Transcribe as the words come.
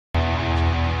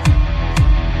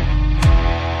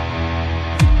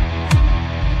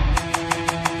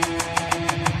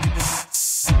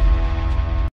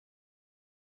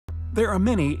There are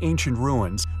many ancient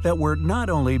ruins that were not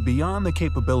only beyond the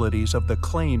capabilities of the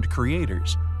claimed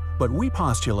creators, but we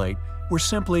postulate were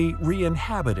simply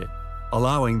re-inhabited,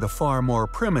 allowing the far more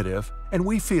primitive and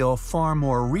we feel far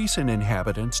more recent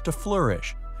inhabitants to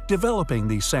flourish, developing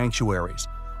these sanctuaries,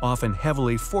 often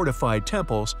heavily fortified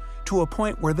temples, to a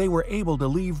point where they were able to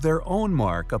leave their own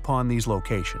mark upon these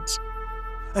locations.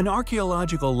 An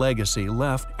archaeological legacy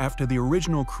left after the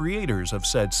original creators of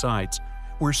said sites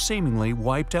were seemingly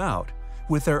wiped out,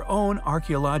 with their own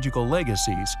archaeological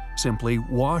legacies simply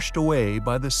washed away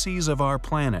by the seas of our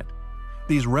planet.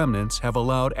 These remnants have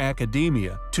allowed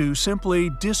academia to simply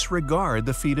disregard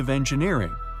the feat of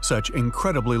engineering such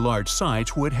incredibly large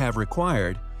sites would have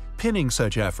required, pinning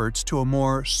such efforts to a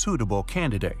more suitable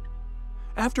candidate.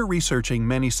 After researching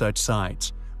many such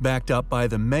sites, backed up by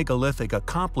the megalithic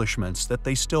accomplishments that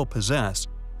they still possess,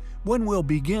 one will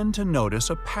begin to notice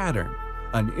a pattern,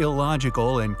 an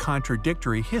illogical and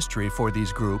contradictory history for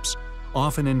these groups,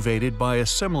 often invaded by a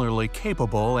similarly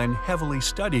capable and heavily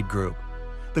studied group.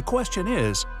 The question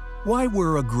is, why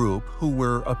were a group who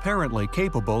were apparently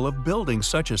capable of building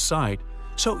such a site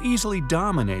so easily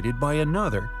dominated by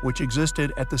another which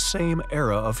existed at the same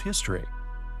era of history?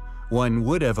 One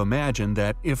would have imagined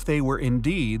that if they were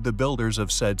indeed the builders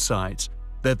of said sites,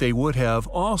 that they would have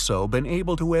also been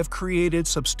able to have created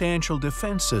substantial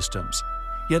defense systems.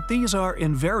 Yet these are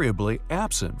invariably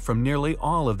absent from nearly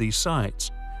all of these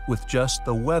sites, with just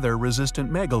the weather-resistant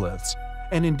megaliths,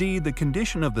 and indeed the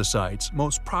condition of the sites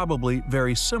most probably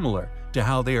very similar to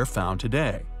how they are found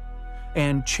today.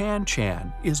 And Chan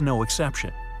Chan is no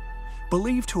exception.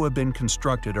 Believed to have been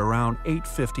constructed around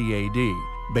 850 AD,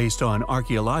 based on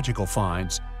archaeological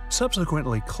finds,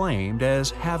 subsequently claimed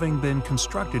as having been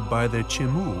constructed by the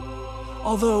Chimu.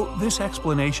 Although this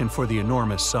explanation for the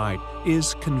enormous site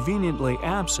is conveniently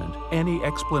absent any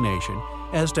explanation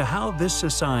as to how this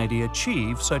society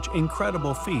achieved such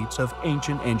incredible feats of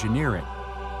ancient engineering.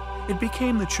 It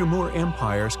became the Chamur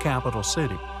Empire's capital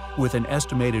city, with an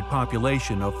estimated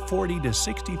population of 40,000 to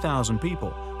 60,000 people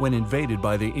when invaded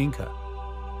by the Inca.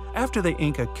 After the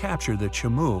Inca captured the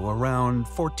Chimu around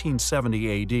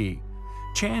 1470 AD,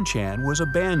 Chan Chan was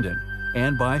abandoned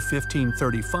and by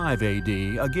 1535 AD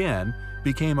again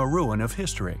became a ruin of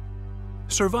history.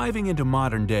 Surviving into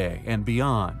modern day and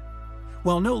beyond,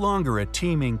 while no longer a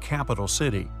teeming capital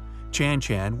city, Chan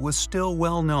Chan was still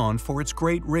well known for its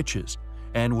great riches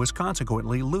and was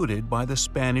consequently looted by the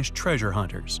Spanish treasure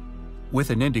hunters. With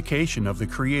an indication of the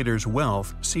creator's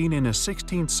wealth seen in a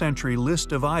 16th century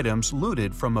list of items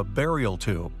looted from a burial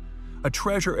tomb, a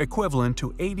treasure equivalent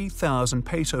to 80,000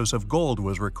 pesos of gold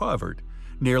was recovered,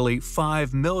 nearly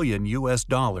 $5 million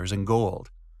in gold.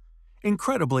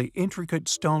 Incredibly intricate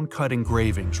stone-cut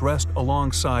engravings rest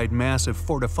alongside massive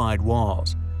fortified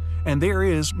walls, and there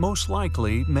is most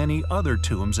likely many other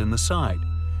tombs in the site,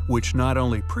 which not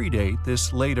only predate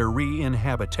this later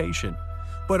re-inhabitation,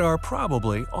 but are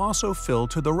probably also filled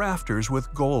to the rafters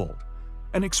with gold,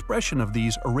 an expression of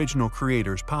these original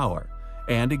creators' power,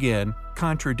 and again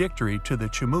contradictory to the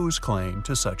Chimu's claim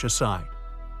to such a site.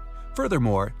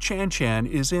 Furthermore, Chan Chan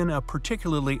is in a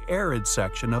particularly arid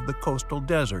section of the coastal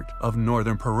desert of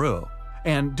northern Peru,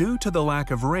 and due to the lack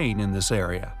of rain in this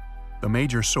area, the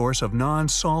major source of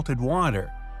non-salted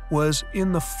water was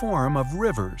in the form of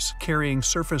rivers carrying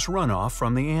surface runoff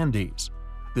from the Andes.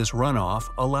 This runoff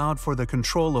allowed for the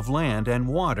control of land and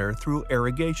water through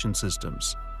irrigation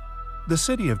systems. The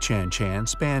city of Chan Chan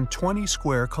spanned 20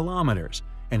 square kilometers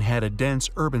and had a dense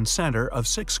urban center of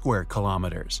 6 square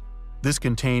kilometers. This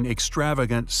contained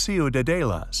extravagant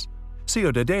ciudadelas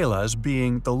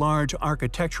being the large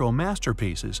architectural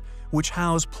masterpieces which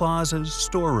house plazas,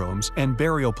 storerooms, and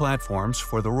burial platforms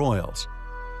for the royals.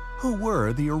 Who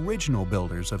were the original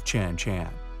builders of Chan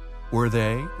Chan? Were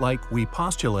they, like we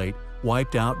postulate,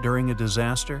 wiped out during a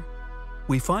disaster?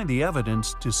 We find the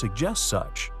evidence to suggest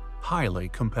such highly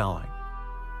compelling.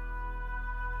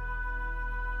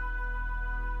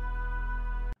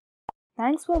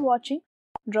 Thanks for watching.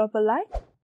 Drop a like,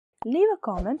 leave a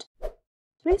comment.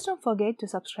 Please don't forget to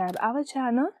subscribe our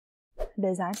channel,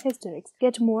 Design Hysterics.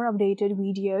 Get more updated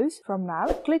videos from now.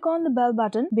 Click on the bell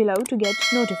button below to get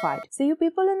notified. See you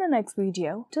people in the next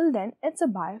video. Till then, it's a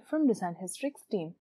bye from Design Hysterics team.